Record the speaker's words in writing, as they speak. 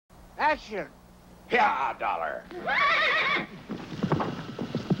Action. Yeah, dollar.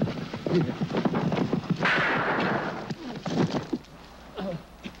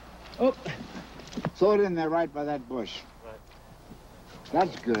 Oh. Throw it in there right by that bush.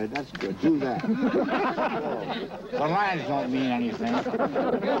 That's good, that's good. Do that. The lines don't mean anything.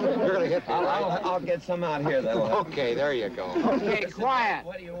 You're gonna hit I'll get some out here, though. Okay, there you go. Okay, quiet.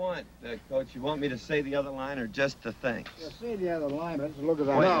 What do you want, Coach? You want me to say the other line or just the thanks? Yeah, say the other line, but let's look at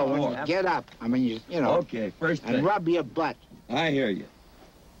that. Wait, No, when oh, you get up. I mean, you know. Okay, first And thing. rub your butt. I hear you.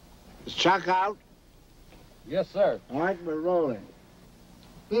 Is Chuck out? Yes, sir. All right, we're rolling.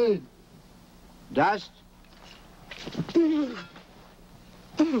 Speed. Dust.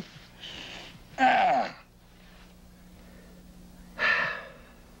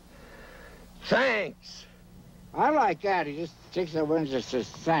 Thanks. I like that. He just sticks the wings and says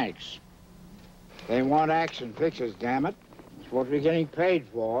thanks. They want action pictures, damn it. It's what we're getting paid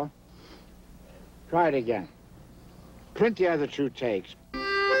for. Try it again. Print the other 2 takes.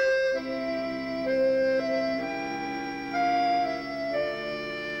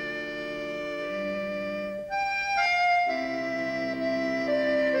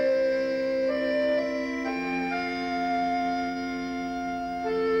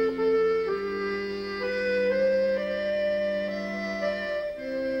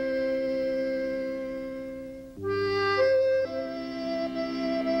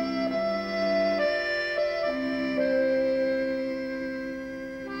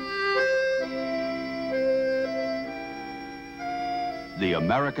 The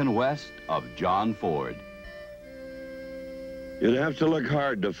American West of John Ford. You'd have to look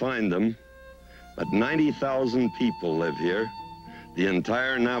hard to find them, but 90,000 people live here, the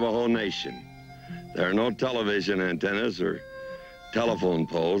entire Navajo Nation. There are no television antennas or telephone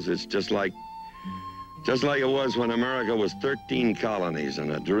poles. It's just like it was when America was 13 colonies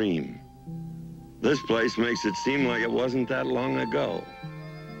and a dream. This place makes it seem like it wasn't that long ago.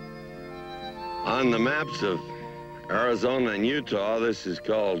 On the maps of Arizona and Utah, this is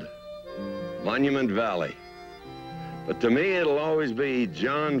called Monument Valley. But to me, it'll always be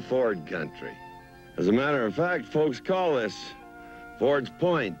John Ford country. As a matter of fact, folks call this Ford's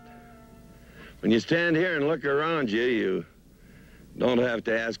Point. When you stand here and look around you, you don't have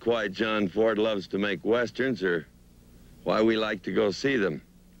to ask why John Ford loves to make westerns or why we like to go see them.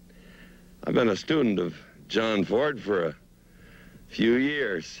 I've been a student of John Ford for a few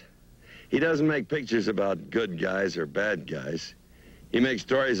years. He doesn't make pictures about good guys or bad guys. He makes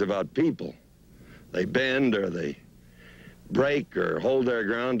stories about people. They bend or they break or hold their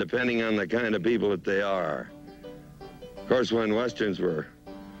ground depending on the kind of people that they are. Of course, when westerns were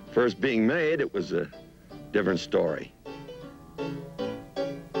first being made, it was a different story.